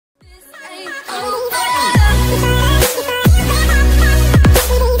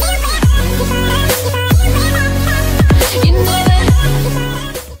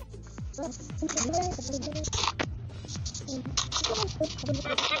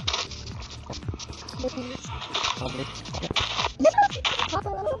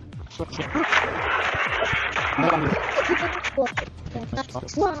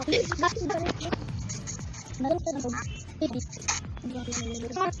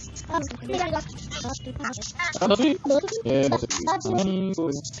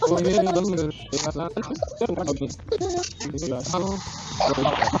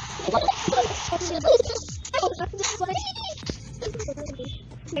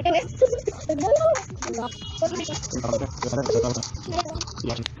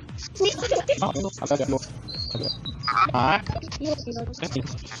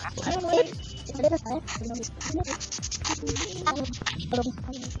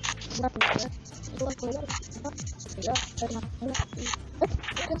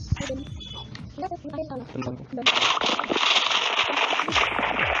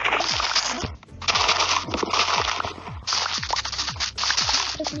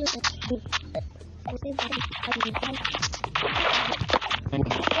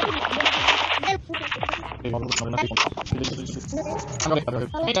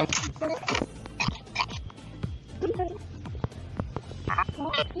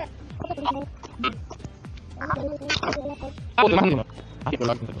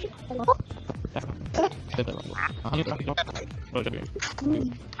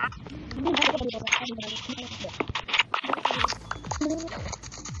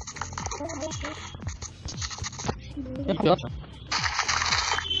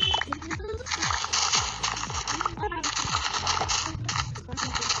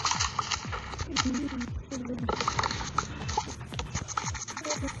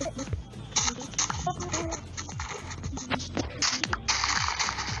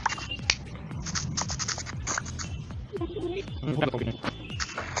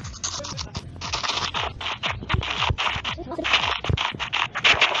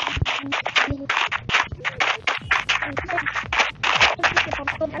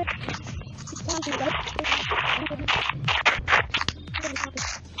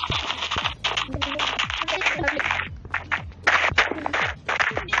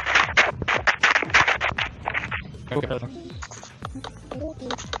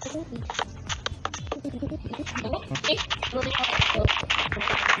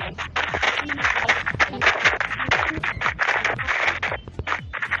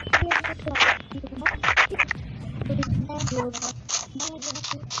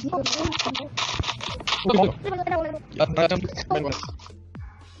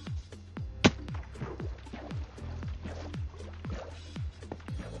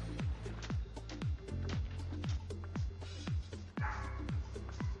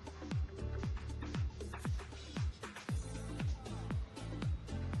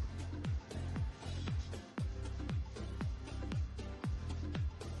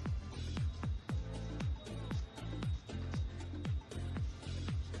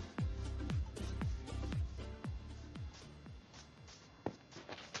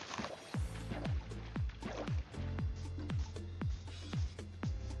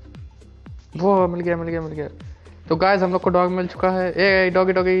वो मिल गया मिल गया मिल गया। तो गाइस हम लोग को डॉग मिल चुका है। ए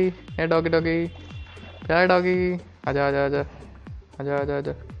डॉगी डॉगी, ए डॉगी डॉगी, क्या डॉगी, आजा आजा आजा आजा आजा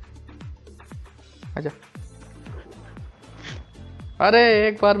आजा आजा। अरे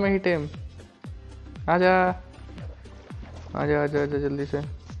एक बार में ही टेम, आजा आजा आजा आजा जल्दी से।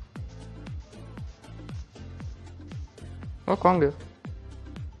 वो कौन गया?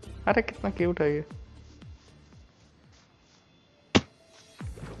 अरे कितना क्यूट है ये।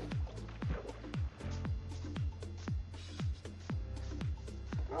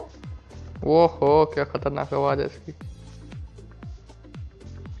 ओहो क्या खतरनाक आवाज है इसकी।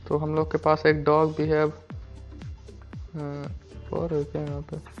 तो हम लोग के पास एक डॉग भी है अब। और है क्या यहाँ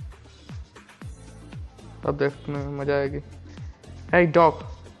पे? अब देखने में मजा आएगी। हे डॉग,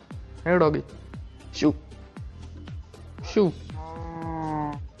 हे डॉगी, शू शू,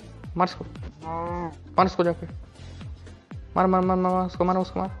 मार उसको, मार उसको जाके, मार मार मार मार उसको, मार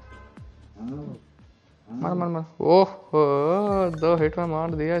उसको, मार मार मार मार। ओहो 2 हिट में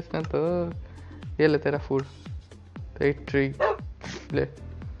मार दिया इसने तो। ये ले तेरा फूड, तेरी ट्री ले,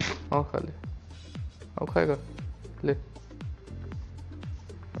 और खा ले, और खाएगा ले।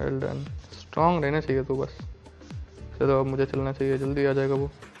 Well done. स्ट्रांग रहना चाहिए तो बस। चलो अब मुझे चलना चाहिए, जल्दी आ जाएगा वो।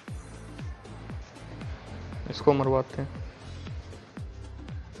 इसको मरवाते हैं।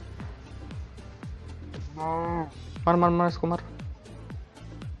 मार मार मार इसको, मार।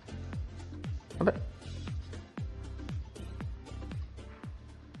 अबे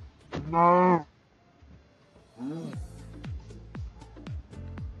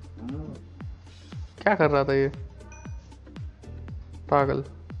क्या कर रहा था ये पागल?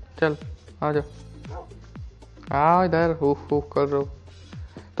 चल आ जा। हाँ इधर हुफ हुफ कर रहा हूँ।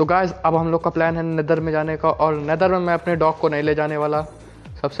 तो गाइस अब हम लोग का प्लान है नेदर में जाने का, और नेदर में मैं अपने डॉग को नहीं ले जाने वाला।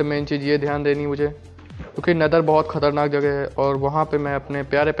 सबसे मेन चीज़ ये ध्यान देनी मुझे, क्योंकि नेदर बहुत ख़तरनाक जगह है और वहाँ पे मैं अपने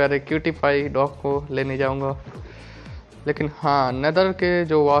प्यारे प्यारे क्यूटीफाई डॉग को लेने जाऊँगा। लेकिन हाँ, नेदर के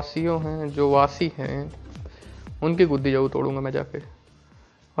जो वासियों हैं, जो वासी हैं, उनकी गुद्दी जरूर तोड़ूंगा मैं जाके।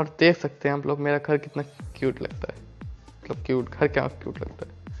 और देख सकते हैं आप लोग मेरा घर कितना क्यूट लगता है। मतलब क्यूट घर क्या क्यूट लगता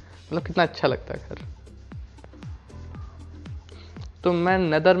है, मतलब कितना अच्छा लगता है घर। तो मैं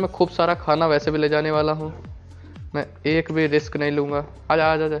नेदर में खूब सारा खाना वैसे भी ले जाने वाला हूँ, मैं एक भी रिस्क नहीं लूँगा।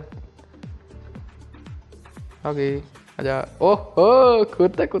 आजा आजा आजा, आ गई, आजा। ओह हो,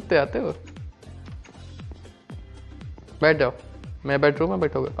 कुत्ते कुत्ते आते हो। बैठ जाओ, मैं बेडरूम में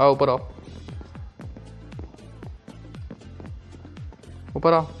बैठोगे, आओ ऊपर आओ,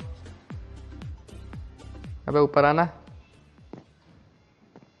 ऊपर आओ। अबे ऊपर आना,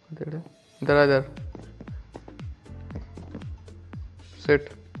 इधर इधर, सिट,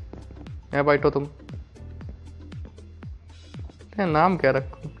 यहाँ बैठो तुम। नाम क्या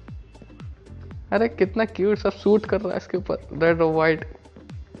रखूं? अरे कितना क्यूट सब सूट कर रहा है इसके ऊपर, रेड और वाइट,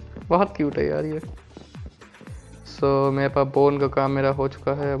 बहुत क्यूट है यार ये। मेरे पास बोन का काम मेरा हो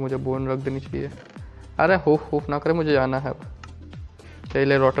चुका है, मुझे बोन रख देनी चाहिए। अरे हुफ ना करे, मुझे जाना है अब।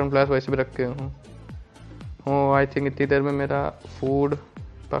 पहले रॉटन फ्लैश वैसे भी रखे हूँ। आई थिंक इतनी देर में मेरा फूड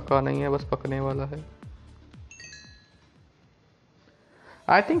पका नहीं है, बस पकने वाला है।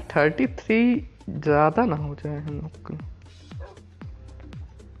 आई थिंक 33 ज़्यादा ना हो जाए हम लोग,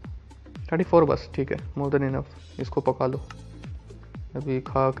 34 बस ठीक है, मोर देन इनफ। इसको पका लो, अभी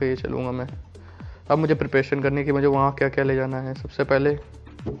खा के ये चलूँगा मैं। अब मुझे प्रिपरेशन करनी कि मुझे वहाँ क्या क्या ले जाना है। सबसे पहले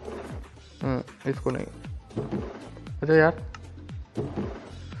इसको नहीं, अच्छा यार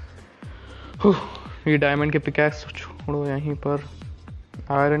ये डायमंड के पिकैक्स छोड़ो यहीं पर।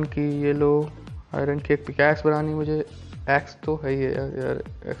 आयरन की ये लो, आयरन की एक पिकैक्स बनानी मुझे। एक्स तो है ही है यार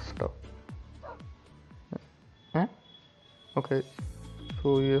एक्स्ट्रा है। ओके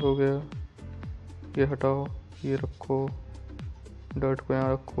तो ये हो गया, ये हटाओ, ये रखो, डर्ट को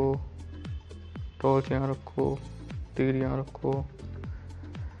यहाँ रखो, टॉर्च यहाँ रखो, तीर यहाँ रखो।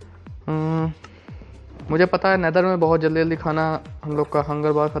 मुझे पता है नेदर में बहुत जल्दी जल्दी खाना हम लोग का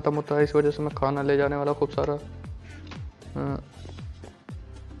हंगर बार ख़त्म होता है, इस वजह से मैं खाना ले जाने वाला खूब सारा।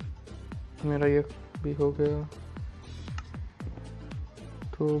 मेरा ये भी हो गया,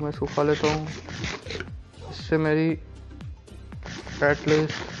 तो मैं इसको खा लेता हूँ, इससे मेरी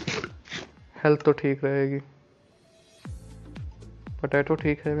एटलीस्ट हेल्थ तो ठीक रहेगी। पोटैटो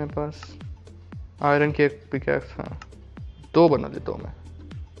ठीक है मेरे पास। आयरन की एक पिकैक्स, हाँ 2 बना लेता हूँ मैं,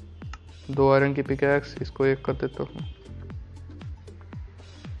 2 आयरन की पिकैक्स, इसको 1 कर देता हूँ।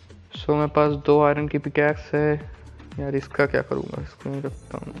 मेरे पास 2 आयरन की पिकैक्स है यार। इसका क्या करूँगा, इसको नहीं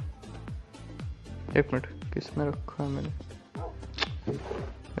रखता हूँ। 1 मिनट, किस में रखा है मैंने?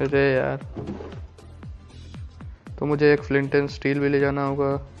 अरे यार, तो मुझे एक फ्लिंट एंड स्टील भी ले जाना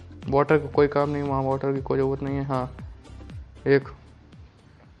होगा। वाटर का कोई काम नहीं, वहाँ वाटर की कोई ज़रूरत नहीं है। हाँ एक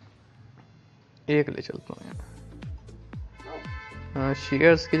ले चलता हूँ यार।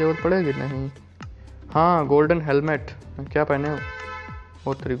 शेयर्स की जरूरत पड़ेगी नहीं। हाँ गोल्डन हेलमेट, क्या पहने हो?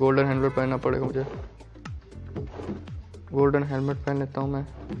 और तेरी गोल्डन हेलमेट पहनना पड़ेगा मुझे। गोल्डन हेलमेट पहन लेता हूँ मैं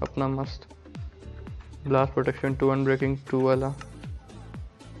अपना मस्त, ब्लास्ट प्रोटेक्शन 2 अनब्रेकिंग 2 वाला,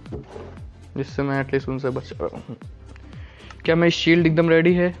 जिससे मैं एटलीस्ट उनसे बच रहा हूँ। क्या मेरी शील्ड एकदम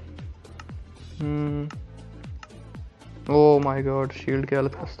रेडी है? ओ माय गॉड, शील्ड क्या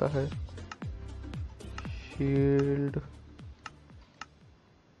हालत खस्ता है। शील्ड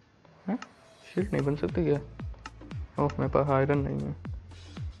शील्ड नहीं बन सकती क्या? ओह मेरे पास आयरन नहीं है।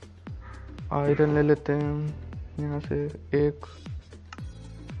 आयरन ले लेते हैं यहाँ से। एक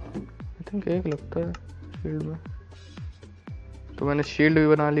आई थिंक 1 लगता है शील्ड में, तो मैंने शील्ड भी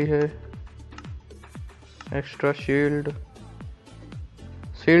बना ली है। Extra shield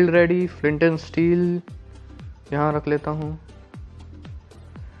ready. Flint and steel यहाँ रख लेता हूँ।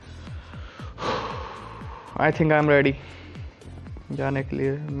 I think I am ready जाने के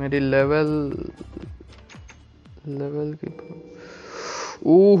लिए। मेरी लेवल की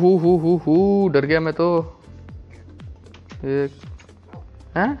डर गया मैं तो। एक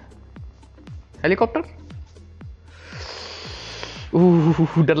हेलीकॉप्टर,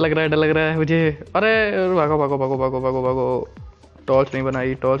 डर लग रहा है मुझे। अरे भागो भागो भागो भागो भागो भागो। टॉर्च नहीं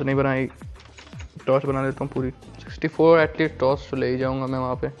बनाई, टॉर्च बना लेता हूँ पूरी। 64 एटलीस्ट टॉर्च तो ले ही जाऊंगा मैं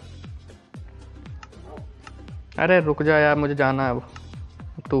वहाँ पे। अरे रुक जा यार, मुझे जाना है अब,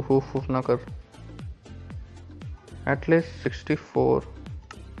 तू हुफ ना कर। एटलीस्ट 64,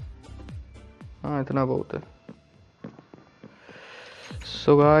 हाँ इतना बहुत है।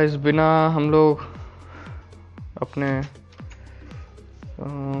 सो गाइस, बिना हम लोग अपने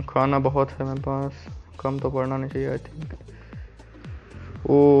खाना बहुत है मेरे पास, कम तो पड़ना नहीं चाहिए आई थिंक।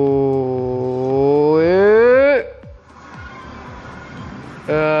 ओ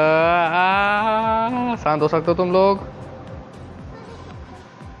शांत हो सकते हो तुम लोग?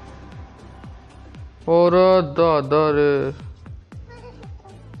 और दादा रे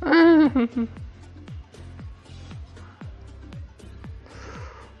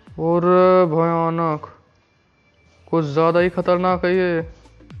और भयानक, कुछ ज्यादा ही खतरनाक है ये।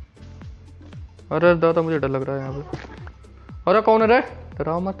 अरे दादा मुझे डर लग रहा है यहाँ पे। अरे कौन है रे?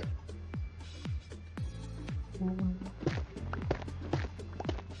 डराओ मत।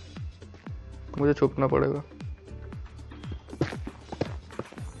 मुझे छुपना पड़ेगा।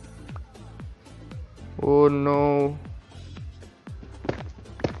 Oh no.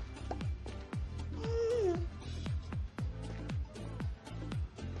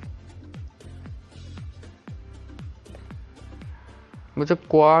 मुझे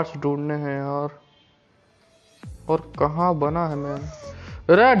क्वार्ट्स ढूंढने हैं यार, और कहाँ बना है मैंने?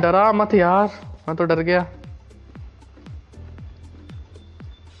 अरे डरा मत यार, मैं तो डर गया।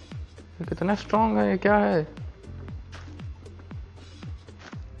 ये कितना स्ट्रांग है, ये क्या है?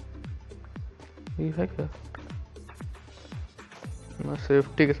 ये है क्या? मैं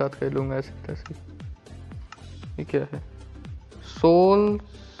सेफ्टी के साथ खेलूंगा ऐसे तैसे। ये क्या है? Soul,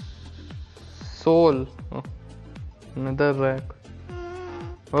 soul nether rack.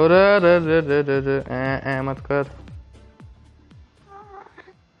 अरे रे रे रे रे रे ए मत कर।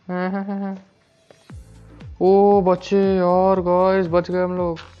 ओ बच्चे और गाइस, बच गए हम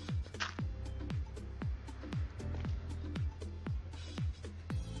लोग।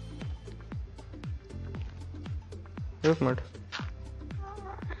 एक मिनट,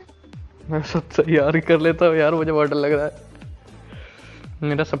 मैं सब तैयारी कर लेता हूँ यार, मुझे बहुत डर लग रहा है।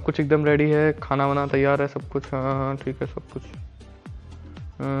 मेरा सब कुछ एकदम रेडी है, खाना वाना तैयार है, सब कुछ। हाँ हाँ ठीक है सब कुछ।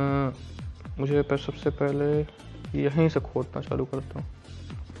 मुझे सबसे पहले यहीं से खोदना चालू करता हूँ।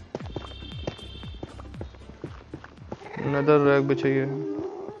 नेदर रैक भी चाहिए,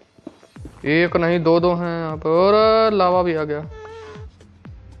 एक नहीं दो दो हैं यहाँ पर। और लावा भी आ गया।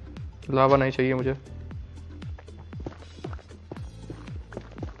 लावा नहीं चाहिए मुझे।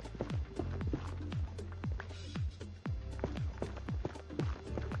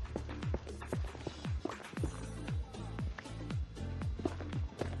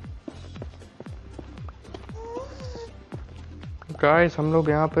 गाइस हम लोग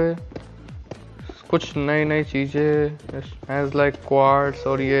यहाँ पे कुछ नई नई चीज़ें एज लाइक क्वार्ट्स,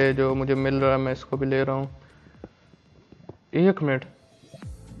 और ये जो मुझे मिल रहा है मैं इसको भी ले रहा हूँ। एक मिनट,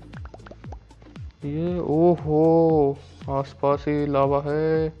 ये ओहो आसपास ही लावा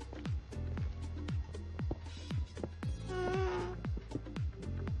है।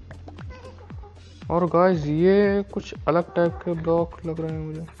 और गाइस ये कुछ अलग टाइप के ब्लॉक लग रहे हैं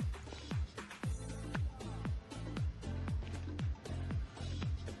मुझे।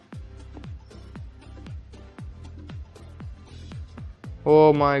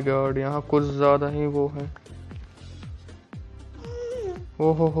 ओ माय गॉड, यहाँ कुछ ज्यादा ही वो है।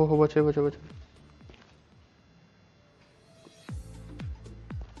 ओ हो बचे बचे बचे।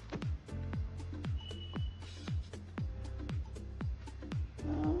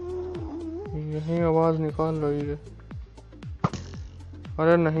 यही आवाज निकाल रही है।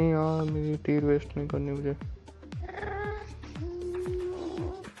 अरे नहीं यार, मेरी तीर वेस्ट नहीं करनी मुझे।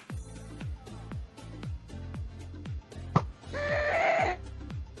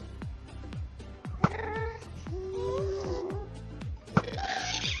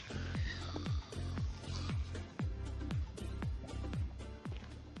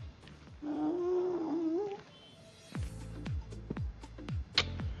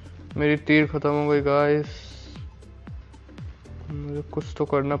 मेरी तीर खत्म हो गई गाइस, मुझे कुछ तो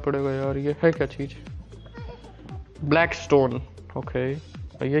करना पड़ेगा यार। ये है क्या चीज? Black stone, okay.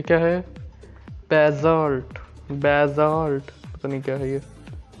 ये क्या है? बेज़ाल्ट, बेज़ाल्ट पता नहीं क्या है ये।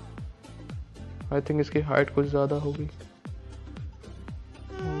 आई थिंक इसकी हाइट कुछ ज्यादा होगी।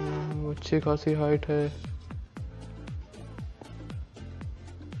 अच्छी खासी हाइट है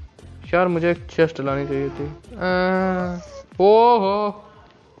यार। मुझे एक चेस्ट लानी चाहिए थी। ओहो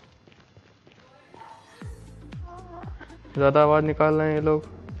ज्यादा आवाज निकाल रहे हैं ये लोग।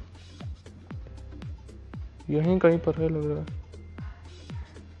 यहीं कहीं पर है लग रहा है।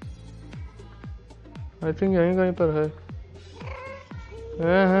 आई थिंक यहीं कहीं पर है।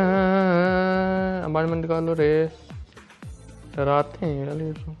 आवाज में निकाल लो रे, डराते हैं यार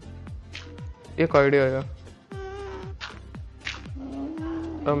ये सब। एक आइडिया आया,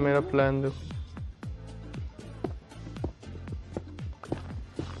 अब मेरा प्लान देखो।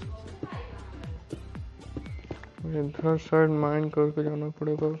 इधर साइड माइन करके जाना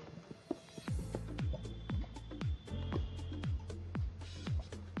पड़ेगा।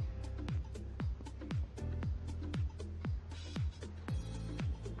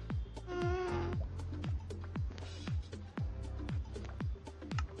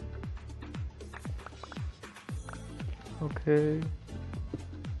 ओके,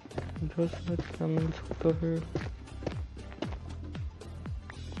 इधर साइड क्या मिल सकता है?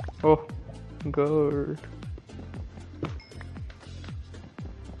 ओह, गोल्ड।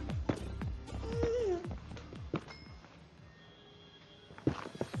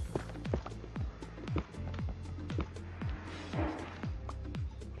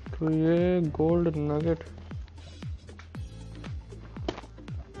 तो ये गोल्ड नगेट।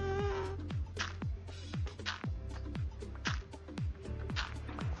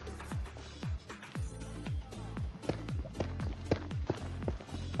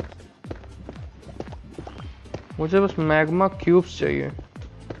 मुझे बस मैग्मा क्यूब्स चाहिए,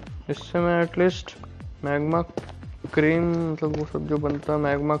 इससे मैं एटलीस्ट मैग्मा क्रीम, मतलब वो सब जो बनता है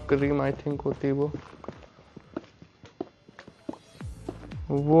मैग्मा क्रीम आई थिंक होती है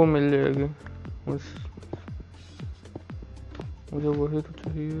वो मिल जाएगी। मुझे वही तो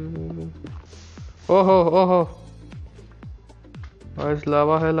चाहिए। ओहो ओहो, आज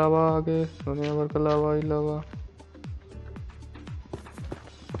लावा है, लावा आगे दुनिया भर का लावा ही लावा।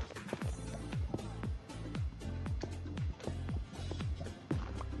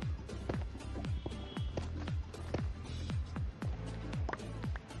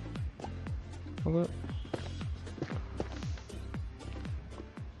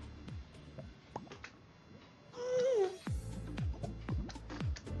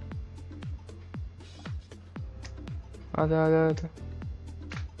 आजा आजा आजा,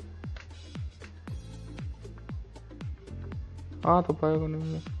 आ तो पाएगा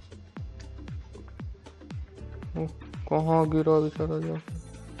नहीं। कहाँ गिरा बेचारा जाके?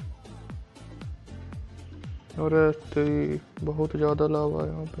 अरे तेरी, बहुत ज्यादा लावा है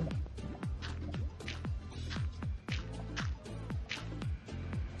यहाँ पे।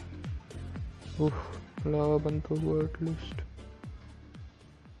 उफ, लावा बंद तो हुआ एटलीस्ट।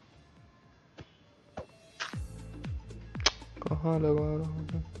 कहाँ लगा रहा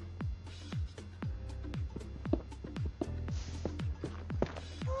हूँ?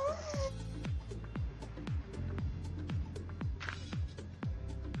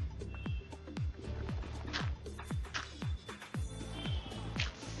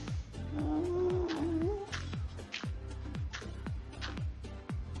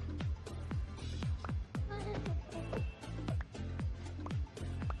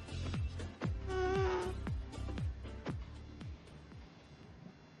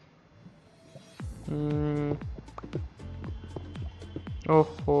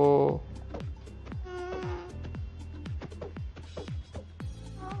 ओहो,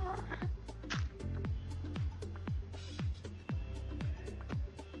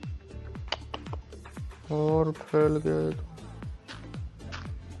 और फैल गया तो।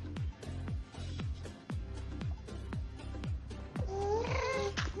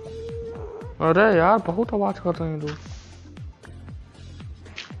 अरे यार बहुत आवाज कर रहे हैं लोग।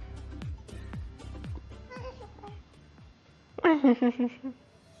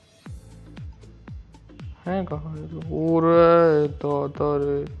 हैं कहाँ ये लोग? ओरे दादा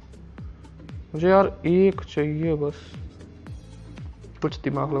रे, मुझे यार एक चाहिए बस, कुछ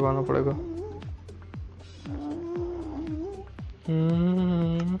दिमाग लगाना पड़ेगा।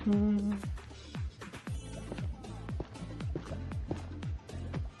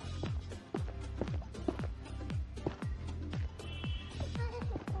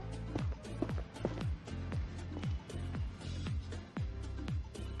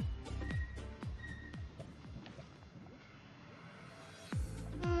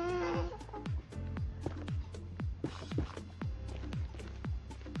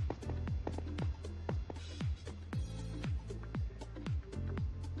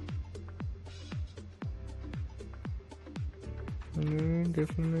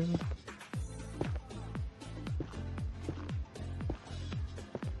 देखने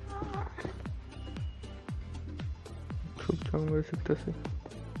छुप जाऊंगा इस तरह से।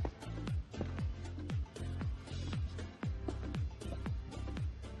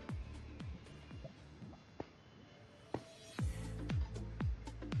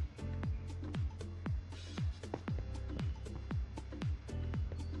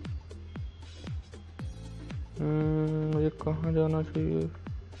 मुझे कहाँ जाना चाहिए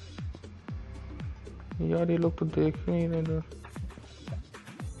यार? ये लोग तो देख ही नहीं रहे इधर,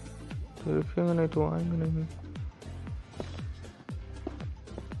 देखेंगे नहीं तो आएंगे नहीं।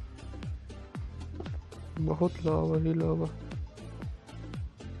 बहुत लावा ही लावा,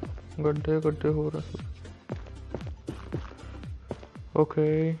 गड्ढे गड्ढे हो रहे। ओके,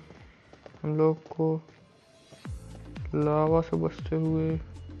 हम लोग को लावा से बचते हुए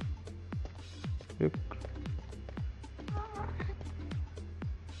एक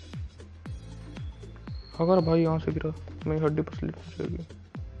अगर भाई यहाँ से गिरा मेरी हड्डी पसली हो जाएगी।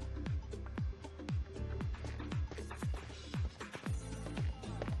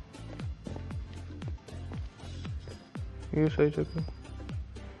 ये सही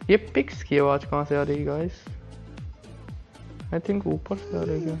जगह। ये पिक्स की आवाज कहाँ से आ रही है गाइस? आई थिंक ऊपर से आ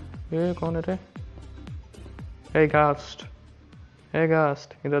रही है। ये कौन है रे? हे गास्ट, हे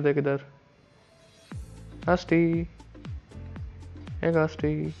गास्ट, इधर देख इधर। गास्टी, हे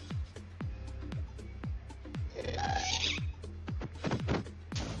गास्टी।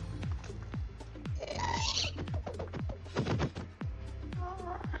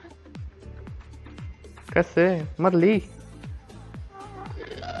 कैसे मर ली?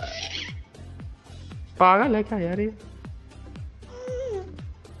 पागल है क्या यार ये?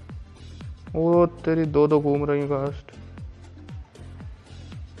 वो तेरी दो दो घूम रही कास्ट,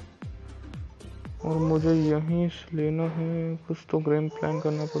 और मुझे यहीं से लेना है। कुछ तो गेम प्लान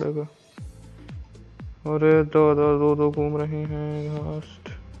करना पड़ेगा। अरे दो दो दो दो घूम रही हैं कास्ट।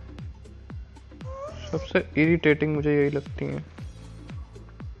 सबसे इरिटेटिंग मुझे यही लगती हैं।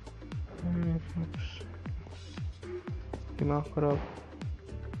 दिमाग खराब।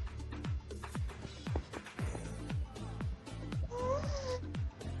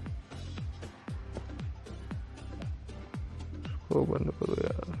 वो बंद करो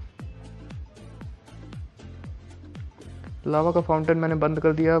यार। लावा का फाउंटेन मैंने बंद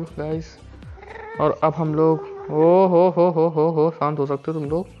कर दिया अब गाइस। और अब हम लोग हो शांत हो सकते हो तुम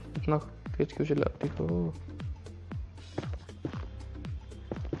लोग? इतना तेज क्यों चिल्लाती हो?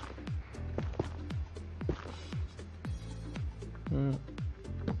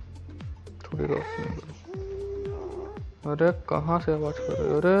 थोड़ी रोशनी करो। अरे कहाँ से आवाज कर रहे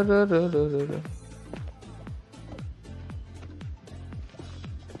हो? अरे अरे अरे अरे अरे।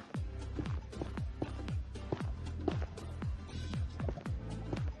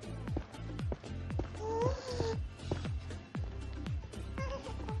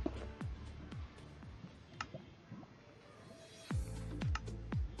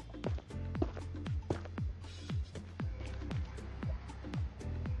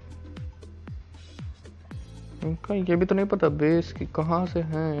 इनका ये भी तो नहीं पता बेस की कहाँ से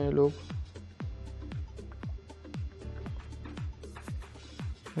हैं ये लोग।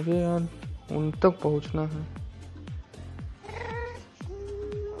 मुझे यार उन तक पहुंचना है।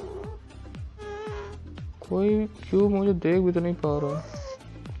 कोई क्यों मुझे देख भी तो नहीं पा रहा।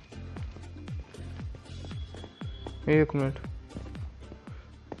 एक मिनट।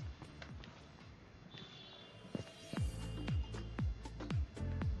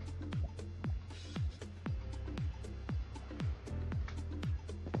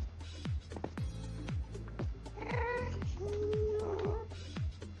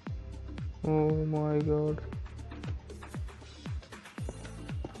 Oh my god.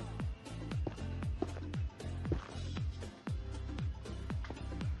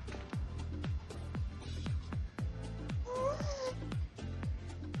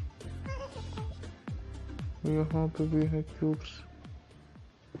 यहाँ पे भी है क्यूब्स।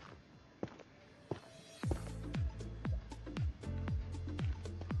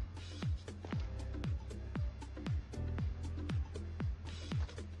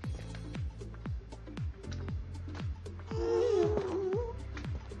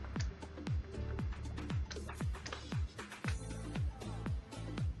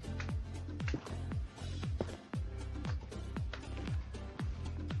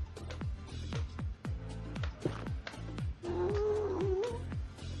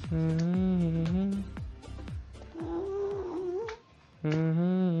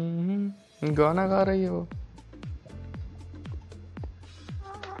 गाना गा रही है वो।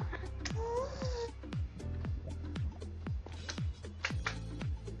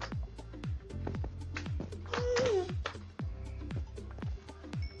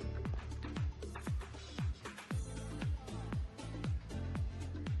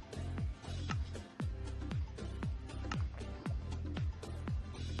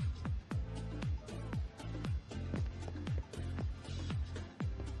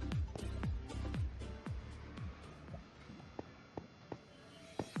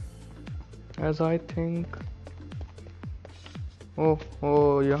 As I think,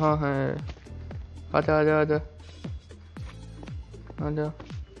 ओ यहाँ है। आजा आजा आजा आजा।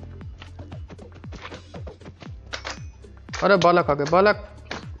 अरे बालक आ गए बालक।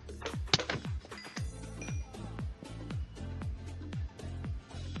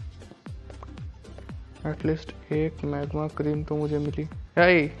 एटलीस्ट एक मैग्मा क्रीम तो मुझे मिली।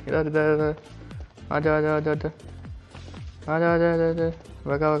 इधर इधर इधर, आजा आजा आजा आजा आजा आजा आजा आजा।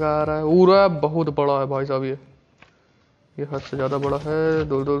 वगा वगा आ रहा है। पूरा बहुत बड़ा है भाई साहब, ये हद से ज़्यादा बड़ा है।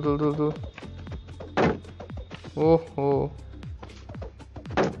 दूर दूर दूर दूर दूर। ओहो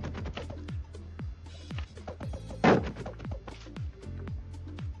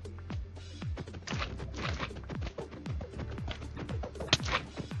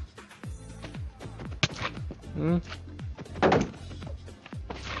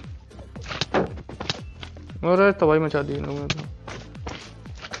अरे तबाही मचा दी इन लोगों ने तो।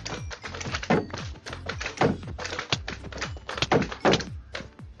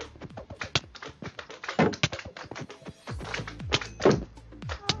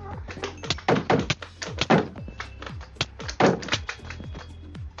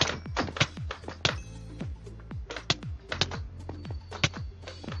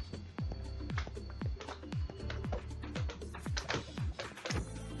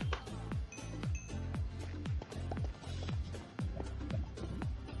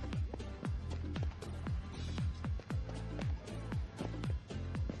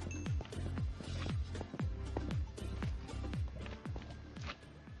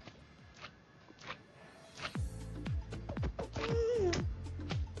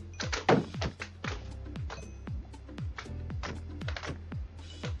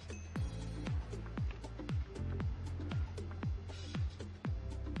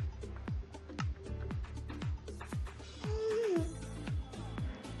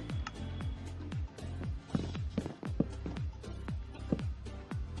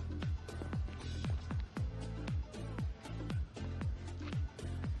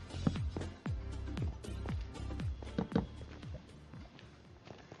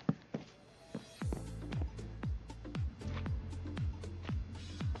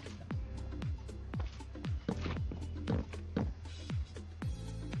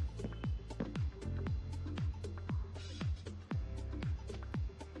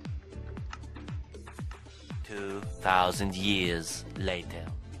 $2,000 years later.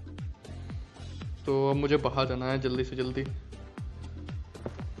 तो अब मुझे बाहर जाना है जल्दी से जल्दी।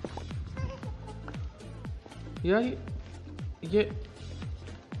 यार ये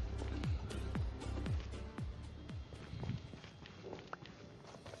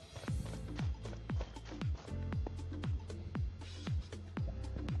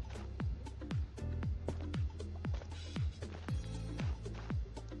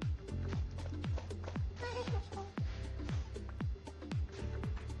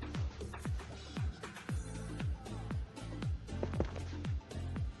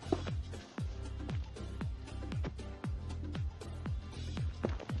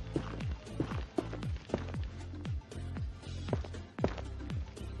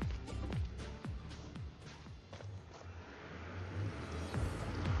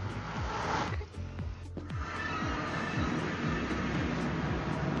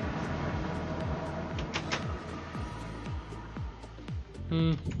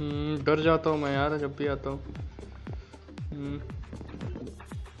डर जाता हूँ मैं यार जब भी आता हूँ।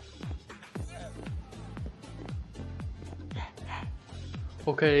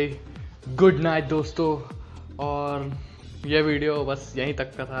 ओके, गुड नाइट दोस्तों। और ये वीडियो बस यहीं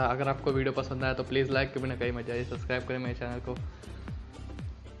तक का था। अगर आपको वीडियो पसंद आया तो प्लीज़ लाइक के बिना कहीं मत जाइए, सब्सक्राइब करें मेरे चैनल को।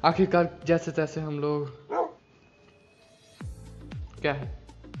 आखिरकार जैसे तैसे हम लोग क्या है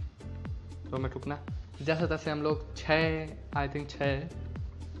तो मैं टुकना जैसे तैसे हम लोग 6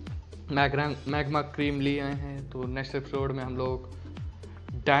 मैग्मा क्रीम लिए आए हैं। तो नेक्स्ट एपिसोड में हम लोग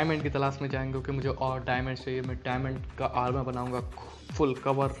डायमंड की तलाश में जाएंगे क्योंकि मुझे और डायमंड चाहिए। मैं डायमंड का आर्मर बनाऊंगा फुल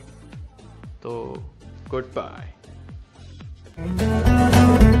कवर। तो गुड बाय।